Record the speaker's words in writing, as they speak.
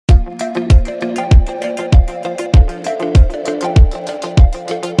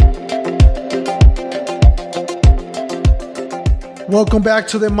Welcome back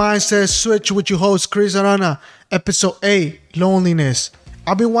to the Mindset Switch with your host, Chris Arana, episode 8, Loneliness.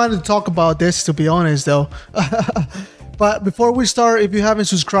 I've been wanting to talk about this, to be honest, though. But before we start, if you haven't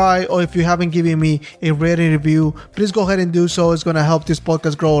subscribed or if you haven't given me a rating review, please go ahead and do so. It's going to help this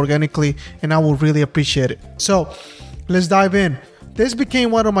podcast grow organically, and I will really appreciate it. So, let's dive in. This became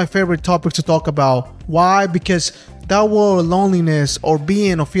one of my favorite topics to talk about. Why? Because that word loneliness or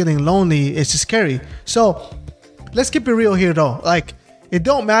being or feeling lonely is scary. So, let's keep it real here though. Like, it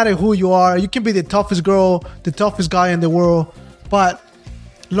don't matter who you are. You can be the toughest girl, the toughest guy in the world, but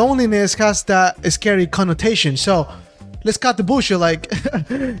loneliness has that scary connotation. So let's cut the bullshit. Like,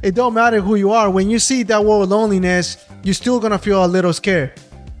 it don't matter who you are. When you see that word loneliness, you're still gonna feel a little scared.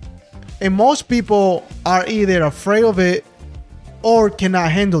 And most people are either afraid of it or cannot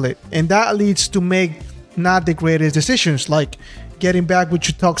handle it. And that leads to make not the greatest decisions, like getting back with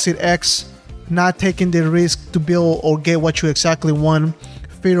your toxic ex, not taking the risk to build or get what you exactly want,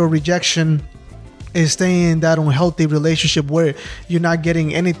 fear of rejection, and staying in that unhealthy relationship where you're not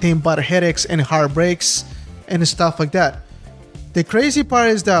getting anything but headaches and heartbreaks and stuff like that. The crazy part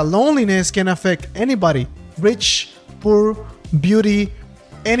is that loneliness can affect anybody, rich, poor, beauty,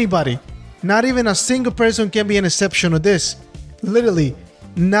 anybody. Not even a single person can be an exception of this. Literally,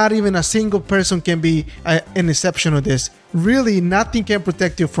 not even a single person can be an exception of this. Really, nothing can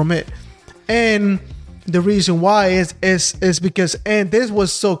protect you from it. And the reason why is because, and this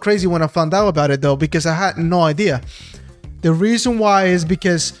was so crazy when I found out about it though, because I had no idea. The reason why is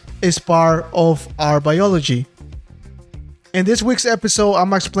because it's part of our biology. In this week's episode,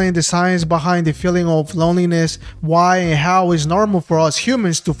 I'm explaining the science behind the feeling of loneliness, why and how it's normal for us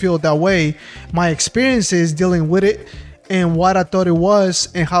humans to feel that way, my experiences dealing with it, and what I thought it was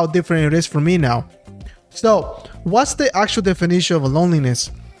and how different it is for me now. So, what's the actual definition of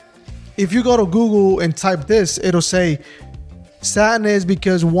loneliness? If you go to Google and type this, it'll say sadness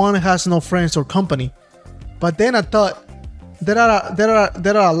because one has no friends or company. But then I thought there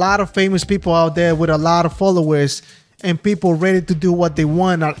are a lot of famous people out there with a lot of followers and people ready to do what they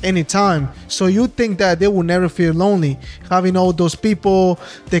want at any time. So you think that they will never feel lonely, having all those people,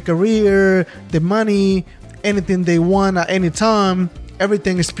 their career, the money, anything they want at any time,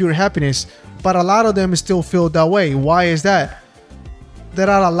 everything is pure happiness. But a lot of them still feel that way. Why is that? There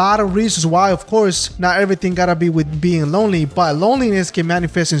are a lot of reasons why. Of course, not everything gotta be with being lonely, but loneliness can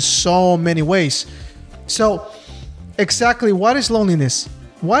manifest in so many ways. So, exactly what is loneliness?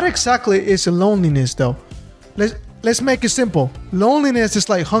 What exactly is loneliness though? Let's make it simple. Loneliness is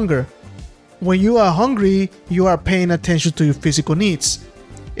like hunger. When you are hungry, you are paying attention to your physical needs.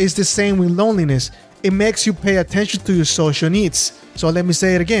 It's the same with loneliness. It makes you pay attention to your social needs. So let me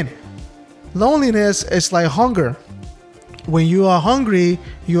say it again. Loneliness is like hunger. When you are hungry,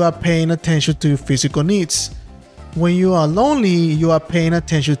 you are paying attention to your physical needs. When you are lonely, you are paying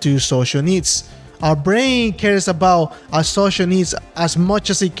attention to your social needs. Our brain cares about our social needs as much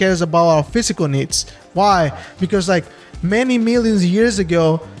as it cares about our physical needs. Why? Because like many millions of years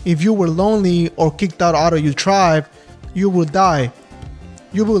ago, if you were lonely or kicked out of your tribe, you would die.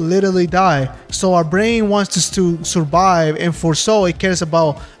 You will literally die. So our brain wants us to survive, and for so it cares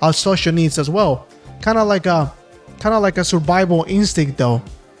about our social needs as well. Kind of like a survival instinct though.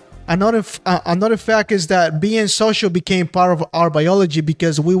 Another fact is that being social became part of our biology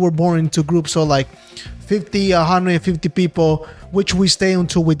because we were born into groups of like 50, 150 people, which we stay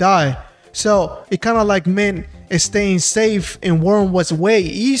until we die. So it kind of like meant staying safe and warm was way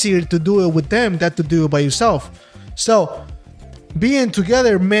easier to do it with them than to do it by yourself. So being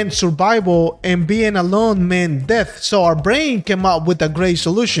together meant survival and being alone meant death. So our brain came up with a great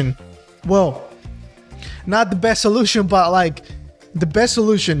solution. Well, not the best solution, but like the best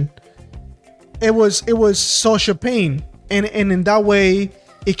solution. It was social pain, and in that way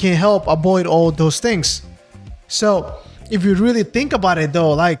it can help avoid all those things. So if you really think about it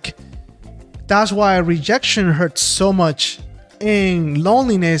though, like that's why rejection hurts so much and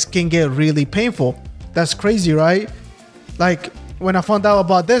loneliness can get really painful. That's crazy, right? Like when I found out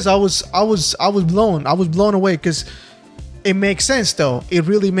about this, I was blown away because it makes sense though. It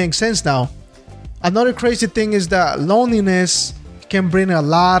really makes sense now. Another crazy thing is that loneliness can bring a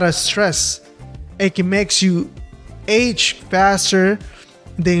lot of stress. It can make you age faster.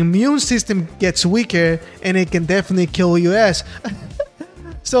 The immune system gets weaker, and it can definitely kill your ass.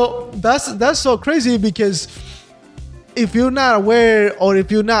 So that's so crazy because if you're not aware or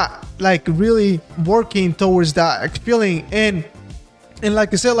if you're not like really working towards that feeling, and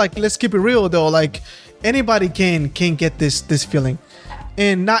like I said, like let's keep it real though, like anybody can get this feeling,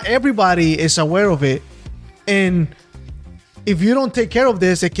 and not everybody is aware of it. And if you don't take care of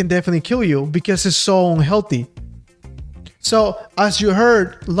this, it can definitely kill you because it's so unhealthy. So as you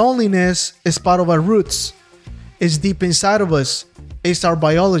heard, loneliness is part of our roots. It's deep inside of us. It's our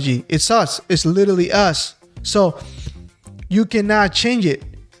biology. It's us. It's literally us. So you cannot change it,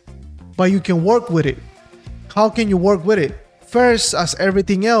 but you can work with it. How can you work with it? First, as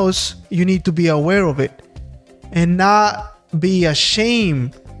everything else, you need to be aware of it and not be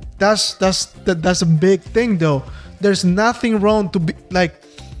ashamed. That's a big thing though. There's nothing wrong to be like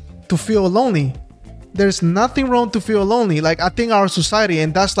to feel lonely. There's nothing wrong to feel lonely. Like I think our society,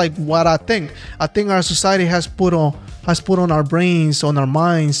 and that's like what I think our society has put on our brains, on our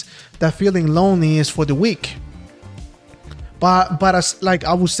minds, that feeling lonely is for the weak. But as like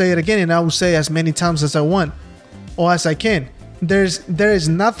I will say it again, and I will say as many times as I want or as I can. There is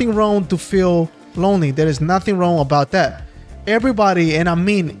nothing wrong to feel lonely. There is nothing wrong about that. Everybody, and I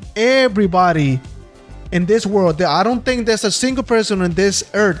mean everybody in this world, I don't think there's a single person on this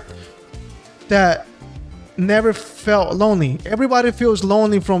earth that never felt lonely. Everybody feels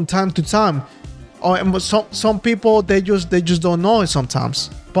lonely from time to time. Or some people they just don't know it sometimes.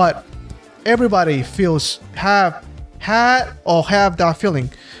 But everybody have had or have that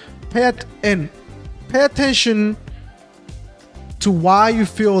feeling. Pay attention to why you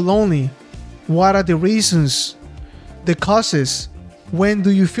feel lonely. What are the reasons, the causes? When do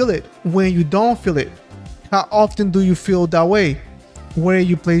you feel it? When you don't feel it? How often do you feel that way? Where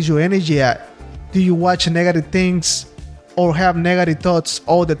you place your energy at? Do you watch negative things or have negative thoughts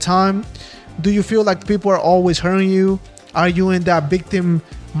all the time? Do you feel like people are always hurting you? Are you in that victim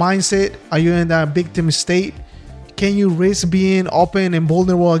mindset? Are you in that victim state? Can you risk being open and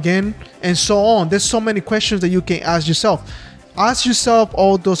vulnerable again? And so on. There's so many questions that you can ask yourself. Ask yourself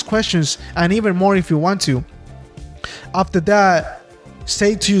all those questions, and even more if you want to. After that,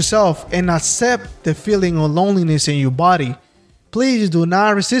 say to yourself and accept the feeling of loneliness in your body. Please do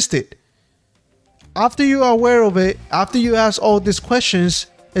not resist it. After you are aware of it, after you ask all these questions,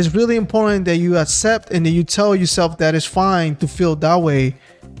 it's really important that you accept and that you tell yourself that it's fine to feel that way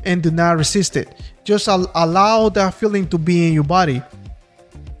and do not resist it. Just allow that feeling to be in your body.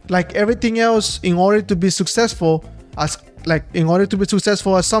 Like everything else, in order to be successful as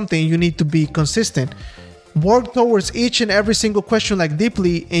something, you need to be consistent. Work towards each and every single question like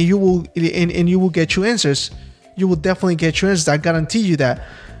deeply, and you will get your answers. You will definitely get your answers. I guarantee you that.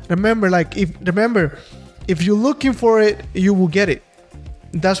 Remember, if you're looking for it, you will get it.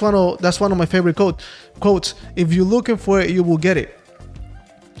 That's one of my favorite quotes. If you're looking for it, you will get it.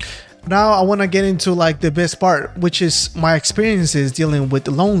 Now I want to get into like the best part, which is my experiences dealing with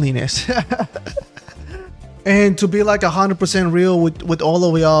loneliness. And to be like 100% real with all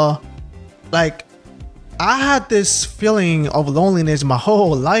of y'all, like I had this feeling of loneliness my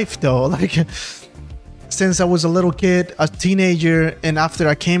whole life though. Like since I was a little kid, a teenager, and after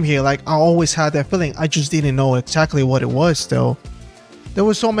I came here, like I always had that feeling. I just didn't know exactly what it was though. There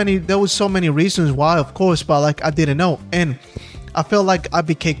was so many reasons why, of course, but like I didn't know. And I felt like I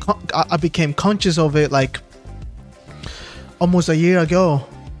became conscious of it like almost a year ago.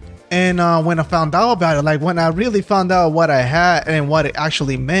 And when I found out about it, like when I really found out what I had and what it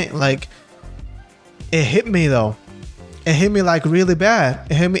actually meant, like it hit me though. It hit me like really bad.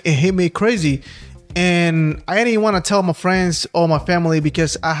 It hit me crazy. And I didn't want to tell my friends or my family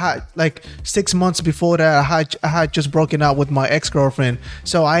because I had like 6 months before that I had just broken up with my ex-girlfriend.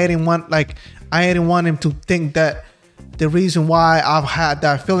 So I didn't want him to think that the reason why I've had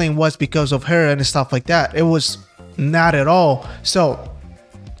that feeling was because of her and stuff like that. It was not at all. So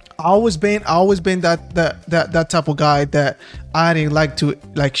I always been that type of guy that I didn't like to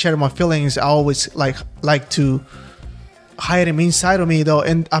like share my feelings. I always like to hide them inside of me though,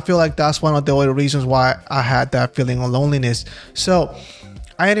 and I feel like that's one of the other reasons why I had that feeling of loneliness. So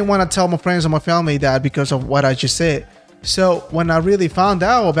I didn't want to tell my friends or my family that because of what I just said. So when I really found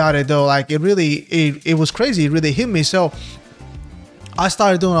out about it though, like it was crazy. It really hit me. So I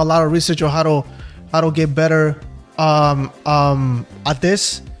started doing a lot of research on how to get better at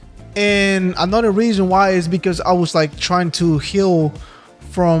this. And another reason why is because I was like trying to heal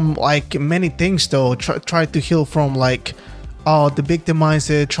from like many things though. Try to heal from like the victim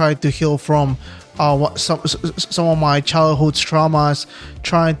mindset, try to heal from some of my childhood traumas,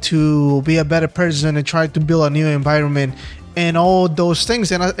 trying to be a better person and try to build a new environment and all those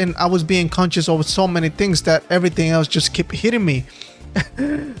things. And I was being conscious of so many things that everything else just kept hitting me.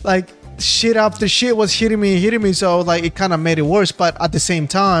 Like shit after shit was hitting me. So like it kind of made it worse. But at the same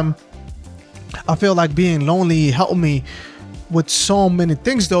time, I feel like being lonely helped me with so many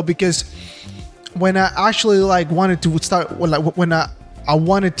things though, because when I actually like wanted to start, like when I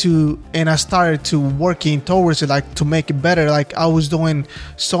wanted to and I started to working towards it, like to make it better, like I was doing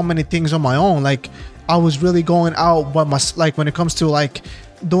so many things on my own. Like I was really going out, but like when it comes to like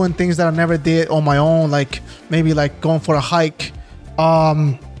doing things that I never did on my own, like maybe like going for a hike,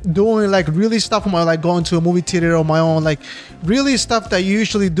 doing like really stuff on my, like going to a movie theater on my own, like really stuff that you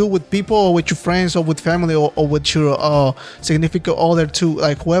usually do with people or with your friends or with family or with your significant other too,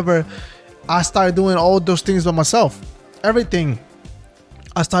 like whoever. I started doing all those things by myself. Everything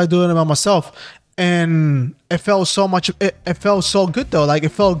I started doing it by myself, and it felt so much. It felt so good though. Like it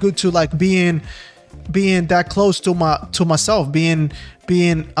felt good to like being that close to myself, being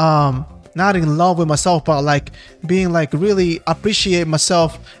not in love with myself, but like being like really appreciate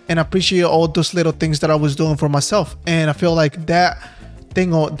myself and appreciate all those little things that I was doing for myself. And I feel like that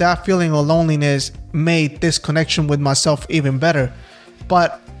feeling of loneliness made this connection with myself even better.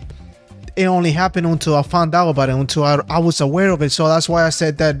 But it only happened until I found out about it, until I was aware of it. So that's why I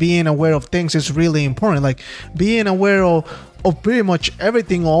said that being aware of things is really important. Like being aware of pretty much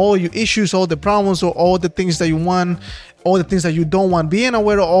everything, all your issues, all the problems, or all the things that you want, all the things that you don't want. Being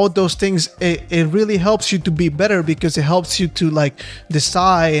aware of all those things, it really helps you to be better, because it helps you to like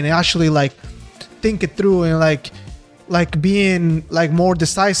decide and actually like think it through, and like being like more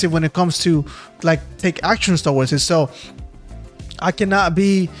decisive when it comes to like take actions towards it. So I cannot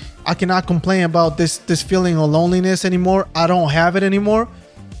complain about this feeling of loneliness anymore. I don't have it anymore,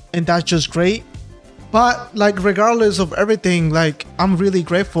 and that's just great. But like regardless of everything, like I'm really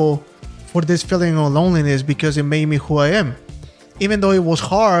grateful for this feeling of loneliness, because it made me who I am. Even though it was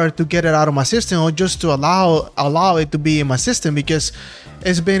hard to get it out of my system, or just to allow it to be in my system, because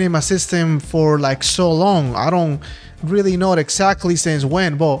it's been in my system for like so long. I don't really know exactly since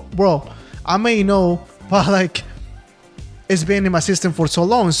when, but bro, I may know, but like it's been in my system for so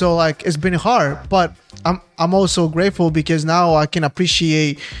long, so like it's been hard. But I'm also grateful, because now I can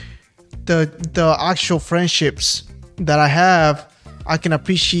appreciate the actual friendships that I have. I can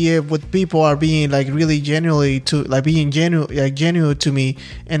appreciate what people are being like really genuine to me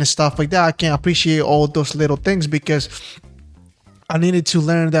and stuff like that. I can appreciate all those little things, because I needed to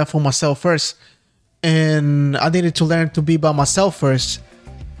learn that for myself first, and I needed to learn to be by myself first.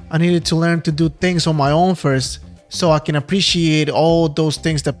 I needed to learn to do things on my own first, so I can appreciate all those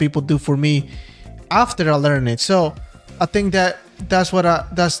things that people do for me after I learn it. So I think that's what I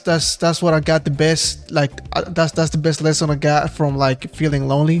got the best, like that's the best lesson I got from like feeling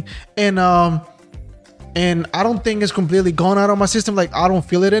lonely. And I don't think it's completely gone out of my system. Like I don't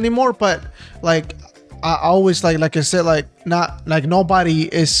feel it anymore, but like I always like I said, like not like nobody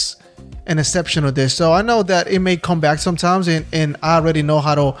is an exception of this. So I know that it may come back sometimes, and I already know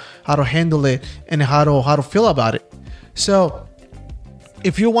how to handle it and how to feel about it. So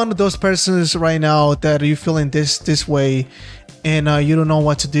if you're one of those persons right now that you're feeling this way, and you don't know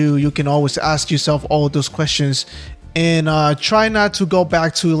what to do, you can always ask yourself all those questions, and try not to go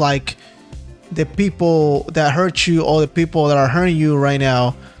back to like the people that hurt you or the people that are hurting you right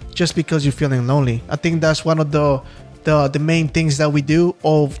now just because you're feeling lonely. I think that's one of the main things that we do,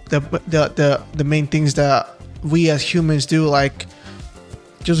 of the main things that we as humans do, like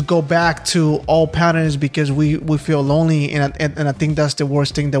just go back to old patterns because we feel lonely, and I think that's the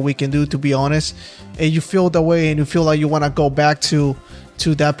worst thing that we can do, to be honest. And you feel that way, and you feel like you want to go back to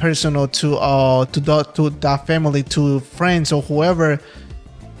that person, or to that family, to friends or whoever,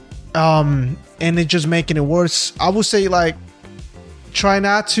 and it's just making it worse. I would say like try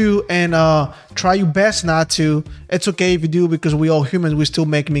not to, and try your best not to. It's okay if you do, because we all humans, we still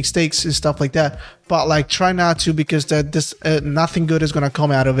make mistakes and stuff like that, but like try not to, because nothing good is gonna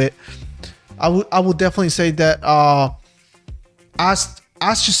come out of it. I would definitely say that ask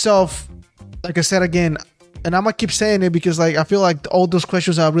yourself, like I said again, and I'm gonna keep saying it because like I feel like all those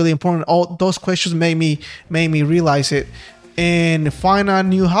questions are really important. All those questions made me realize it. And find a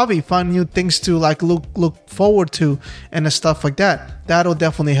new hobby, find new things to like look forward to, and stuff like that. That'll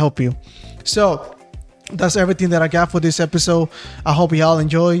definitely help you. So that's everything that I got for this episode. I hope y'all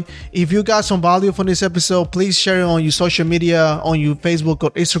enjoy. If you got some value from this episode, please share it on your social media, on your Facebook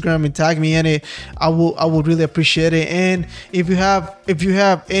or Instagram, and tag me in it. I would really appreciate it. And if you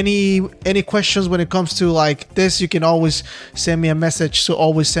have any questions when it comes to like this, you can always send me a message. So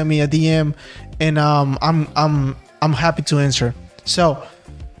always send me a DM, and I'm happy to answer. So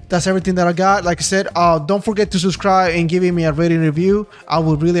that's everything that I got. Like I said, don't forget to subscribe and give me a rating review. I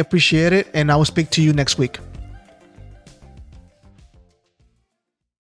would really appreciate it, and I will speak to you next week.